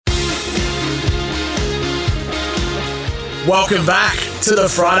Welcome back to the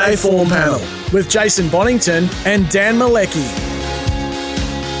Friday Form Panel with Jason Bonington and Dan Malecki.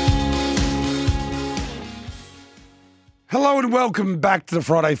 Hello and welcome back to the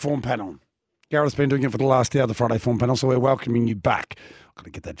Friday Form Panel. Gareth's been doing it for the last hour, the Friday Form Panel, so we're welcoming you back. I've got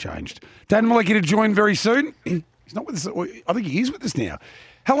to get that changed. Dan Malecki to join very soon. He's not with us. I think he is with us now.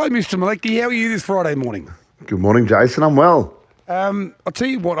 Hello, Mr. Malecki. How are you this Friday morning? Good morning, Jason. I'm well. I'll tell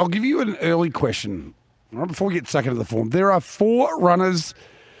you what, I'll give you an early question. Right before we get stuck into the form, there are 4 runners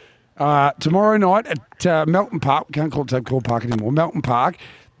tomorrow night at Melton Park. We can't call it Tabcorp Park anymore. Melton Park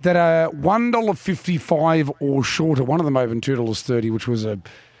that are $1.55 or shorter. One of them over $2.30, which was a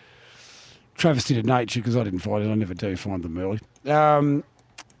travesty to nature because I didn't find it. I never do find them early. They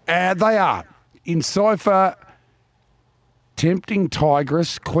are in Cypher, Tempting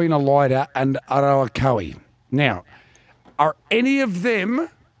Tigress, Queen Elida, and Aroa. Now, are any of them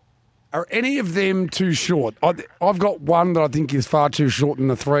too short? I've got one that I think is far too short than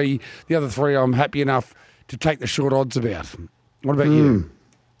the 3. The other 3 I'm happy enough to take the short odds about. What about you?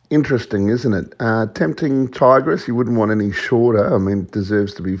 Interesting, isn't it? Tempting Tigress, you wouldn't want any shorter. I mean, it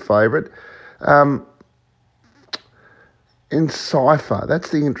deserves to be favourite. In Cypher, that's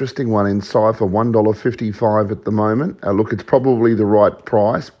the interesting one. In Cypher, $1.55 at the moment. Look, it's probably the right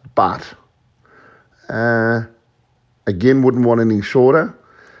price, but again, wouldn't want any shorter.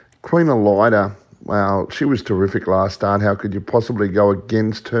 Queen Elida, well, she was terrific last start. How could you possibly go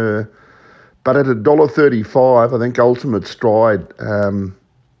against her? But at $1.35, I think Ultimate Stride,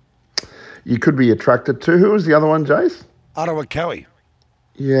 you could be attracted to. Who was the other one, Jace? Aroa.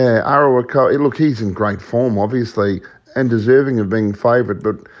 Yeah, Aroa. Look, he's in great form, obviously, and deserving of being favourite.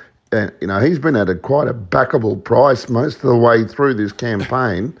 But, he's been at quite a backable price most of the way through this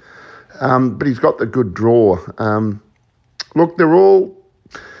campaign. But he's got the good draw. Look, they're all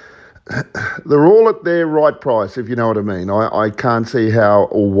at their right price, if you know what I mean. I can't see how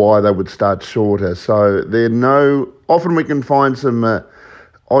or why they would start shorter. So often we can find some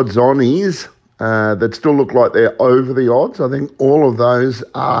odds-onies that still look like they're over the odds. I think all of those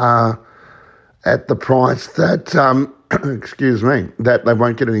are at the price that, that they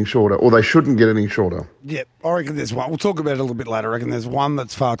won't get any shorter, or they shouldn't get any shorter. Yep, I reckon there's one. We'll talk about it a little bit later. I reckon there's one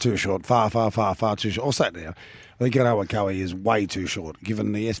that's far too short, far too short. I'll say it now. I think Aroa is way too short,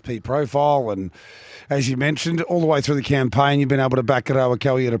 given the SP profile. And as you mentioned, all the way through the campaign, you've been able to back Aroa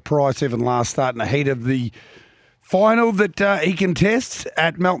at a price, even last start in the heat of the final that he contests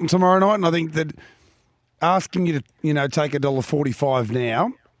at Melton tomorrow night. And I think that asking you to, take $1.45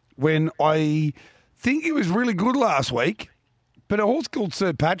 now, when I think he was really good last week, but a horse called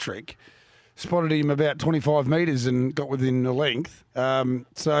Sir Patrick spotted him about 25 metres and got within a length.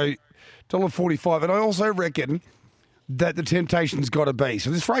 So $1.45. And I also reckon that the temptation's got to be. So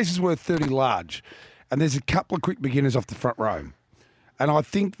this race is worth 30 large, and there's a couple of quick beginners off the front row. And I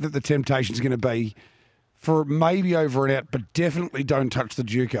think that the temptation's going to be for maybe over and out, but definitely don't touch the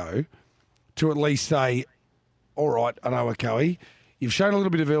Duco, to at least say, all right, Aroa, you've shown a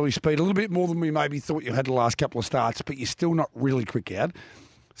little bit of early speed, a little bit more than we maybe thought you had the last couple of starts, but you're still not really quick out.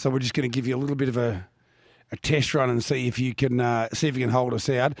 So we're just going to give you a little bit of a test run and see if you can hold us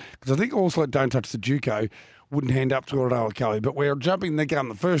out. Because I think also Don't Touch the Duco wouldn't hand up to Aroa. But we're jumping the gun.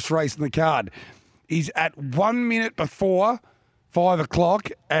 The first race in the card is at 1 minute before 5 o'clock,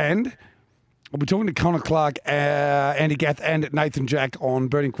 and we'll be talking to Connor Clark, Andy Gath, and Nathan Jack on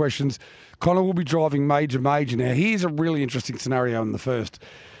Burning Questions. Connor will be driving Major. Now, here's a really interesting scenario in the first,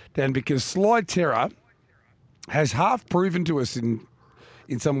 Dan, because Sly Terror has half proven to us in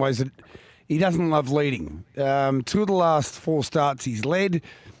some ways that he doesn't love leading. 2 of the last 4 starts he's led,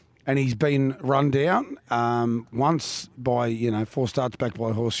 and he's been run down. Once by, 4 starts back by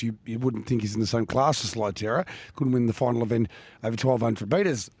a horse you wouldn't think he's in the same class as Sly Terror. Couldn't win the final event over 1,200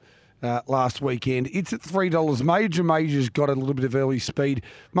 metres last weekend. It's at $3. Major's got a little bit of early speed.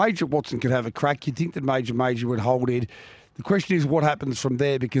 Major Watson could have a crack. You'd think that Major would hold it. The question is what happens from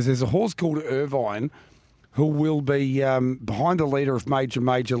there, because there's a horse called Irvine who will be behind the leader if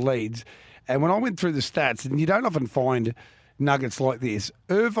Major leads. And when I went through the stats, and you don't often find nuggets like this,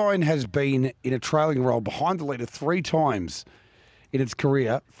 Irvine has been in a trailing role behind the leader 3 times in its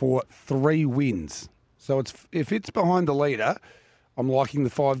career for 3 wins. So if it's behind the leader, I'm liking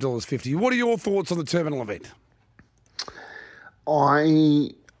the $5.50. What are your thoughts on the terminal event? I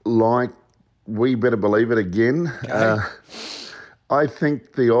like We Better Believe It again. Okay. I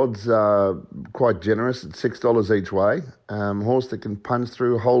think the odds are quite generous at $6 each way. Horse that can punch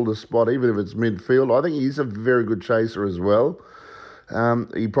through, hold a spot, even if it's midfield. I think he's a very good chaser as well.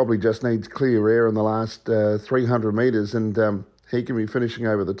 He probably just needs clear air in the last 300 metres, and he can be finishing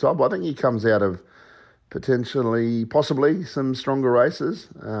over the top. I think he comes out of potentially, possibly some stronger races.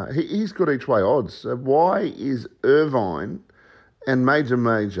 He's good each way odds. So why is Irvine and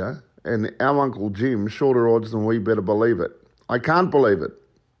Major and our Uncle Jim shorter odds than We Better Believe It? I can't believe it.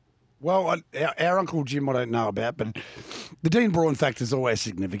 Well, our Uncle Jim I don't know about, but the Dean Braun factor is always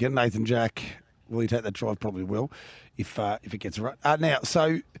significant. Nathan Jack, will he take that drive? Probably will, if it gets right. Now,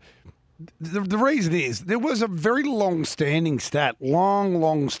 so the reason is there was a very long-standing stat,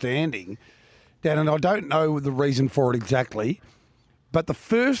 long-standing, Dan, and I don't know the reason for it exactly, but the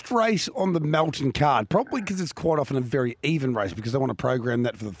first race on the Melton card, probably because it's quite often a very even race because they want to program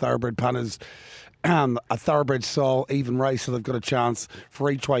that for the thoroughbred punters, a thoroughbred style even race so they've got a chance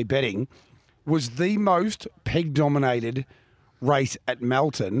for each way betting, was the most peg-dominated race at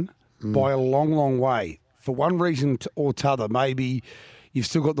Melton by a long way. For one reason or t'other, maybe you've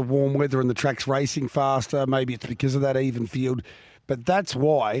still got the warm weather and the track's racing faster, maybe it's because of that even field, but that's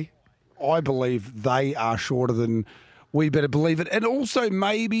why I believe they are shorter than We Better Believe It. And also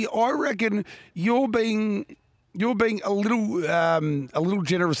maybe I reckon you're being a little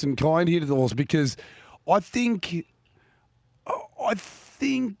generous and kind here to the horse because I think a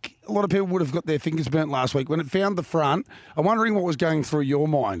lot of people would have got their fingers burnt last week when it found the front. I'm wondering what was going through your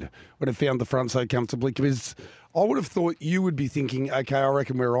mind when it found the front so comfortably because I would have thought you would be thinking, okay, I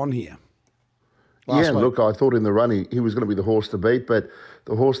reckon we're on here. Yeah, look, I thought in the run he was going to be the horse to beat, but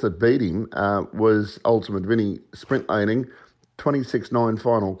the horse that beat him was Ultimate Vinny sprint laning, 26.9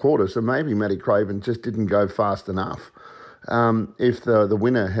 final quarter, so maybe Matty Craven just didn't go fast enough. If the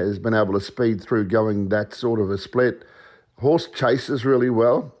winner has been able to speed through going that sort of a split, horse chases really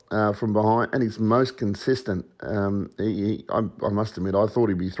well from behind, and he's most consistent. I must admit, I thought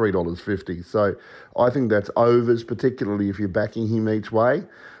he'd be $3.50, so I think that's overs, particularly if you're backing him each way.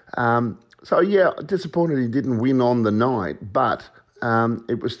 So, yeah, disappointed he didn't win on the night, but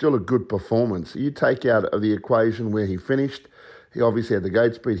it was still a good performance. You take out of the equation where he finished, he obviously had the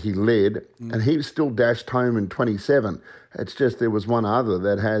gate speed, he led, and he still dashed home in 27. It's just there was one other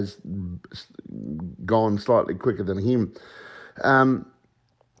that has gone slightly quicker than him.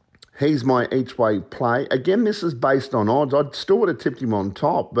 He's my each-way play. Again, this is based on odds. I still would have tipped him on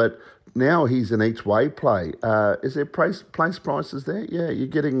top, but now he's an each-way play. Is there place prices there? Yeah, you're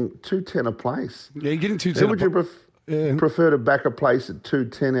getting $2.10 a place. Yeah, you're getting $2.10. Who would you prefer to back a place at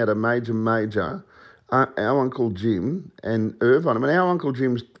 $2.10 out of Major? Our Uncle Jim and Irvine. I mean, our Uncle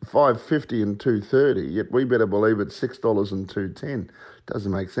Jim's $5.50 and $2.30, yet We Better Believe It's $6 and $2.10.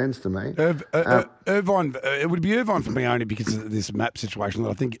 Doesn't make sense to me. Irvine, it would be Irvine for me only because of this map situation that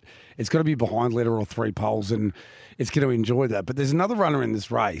I think it's got to be behind letter or three poles and it's going to enjoy that. But there's another runner in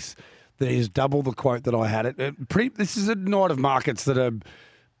this race that is double the quote that I had. This is a night of markets that are...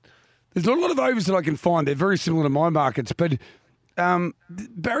 There's not a lot of overs that I can find. They're very similar to my markets, but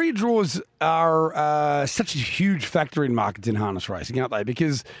barrier draws are such a huge factor in markets in harness racing, aren't they?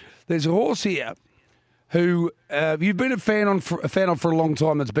 Because there's a horse here who you've been a fan of for a long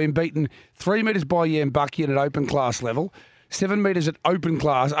time that's been beaten 3 metres by Yambuckian at open class level, 7 metres at open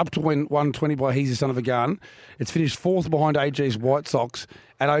class, up to 120 by He's a Son of a Gun. It's finished fourth behind AG's White Sox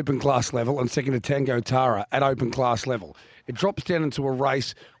at open class level and second to Tango Tara at open class level. It drops down into a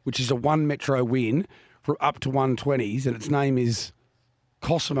race which is a 1 metro win for up to 120s, and its name is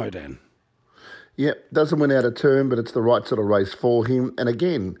Cosmo, Dan. Yep, doesn't win out of turn, but it's the right sort of race for him. And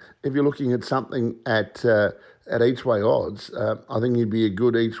again, if you're looking at something at each way odds, I think he'd be a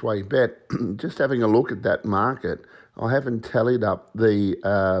good each way bet. Just having a look at that market, I haven't tallied up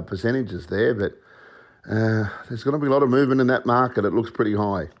the percentages there, but there's going to be a lot of movement in that market. It looks pretty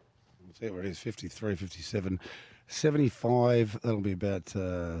high. Let's see where it is, 53, 57, 75, that'll be about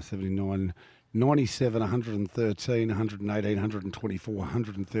 79, 97, 113, 118, 124,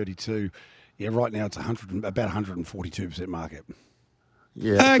 132. Yeah, right now it's about 142% market.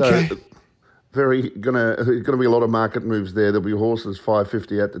 Yeah, okay. So gonna be a lot of market moves there. There'll be horses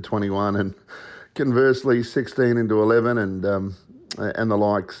 550 out to 21, and conversely 16 into 11, and the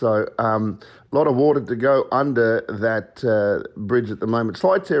like. So a lot of water to go under that bridge at the moment.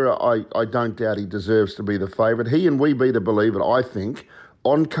 Slide Terror, I don't doubt he deserves to be the favourite. He and We Better Believe It, I think,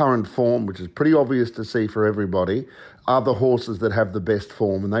 on current form, which is pretty obvious to see for everybody, are the horses that have the best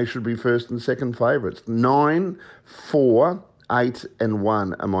form, and they should be first and second favourites. 9, 4, 8 and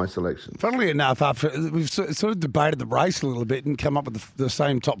 1 are my selections. Funnily enough, after we've sort of debated the race a little bit and come up with the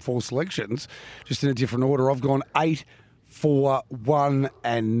same top four selections, just in a different order, I've gone 8, 4, 1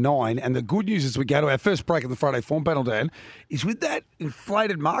 and 9. And the good news as we go to our first break of the Friday Form Panel, Dan, is with that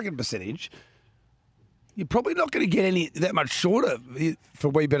inflated market percentage, you're probably not going to get that much shorter for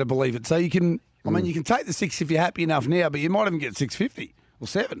We Better Believe It. So you can, you can take the 6 if you're happy enough now, but you might even get 650 or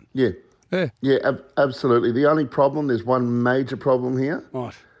 7. Yeah. Yeah, absolutely. The only problem, there's one major problem here.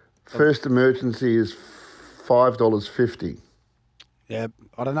 Right. First emergency is $5.50. Yeah,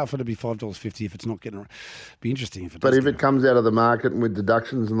 I don't know if it'll be $5.50 if it's not getting. Be interesting if it. But does if it comes out of the market and with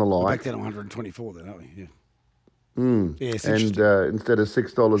deductions and the we're like, back down to 124, then, aren't we? Yeah. Yeah, it's and interesting. instead of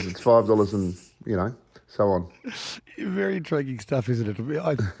 $6, it's $5, and so on. Very intriguing stuff, isn't it?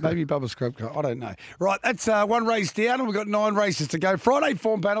 Maybe Bubba Scrubco. I don't know. Right, that's one race down, and we've got 9 races to go. Friday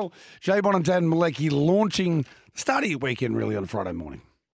form panel. Jay Bon and Dan Malecki launching, starting your weekend really on Friday morning.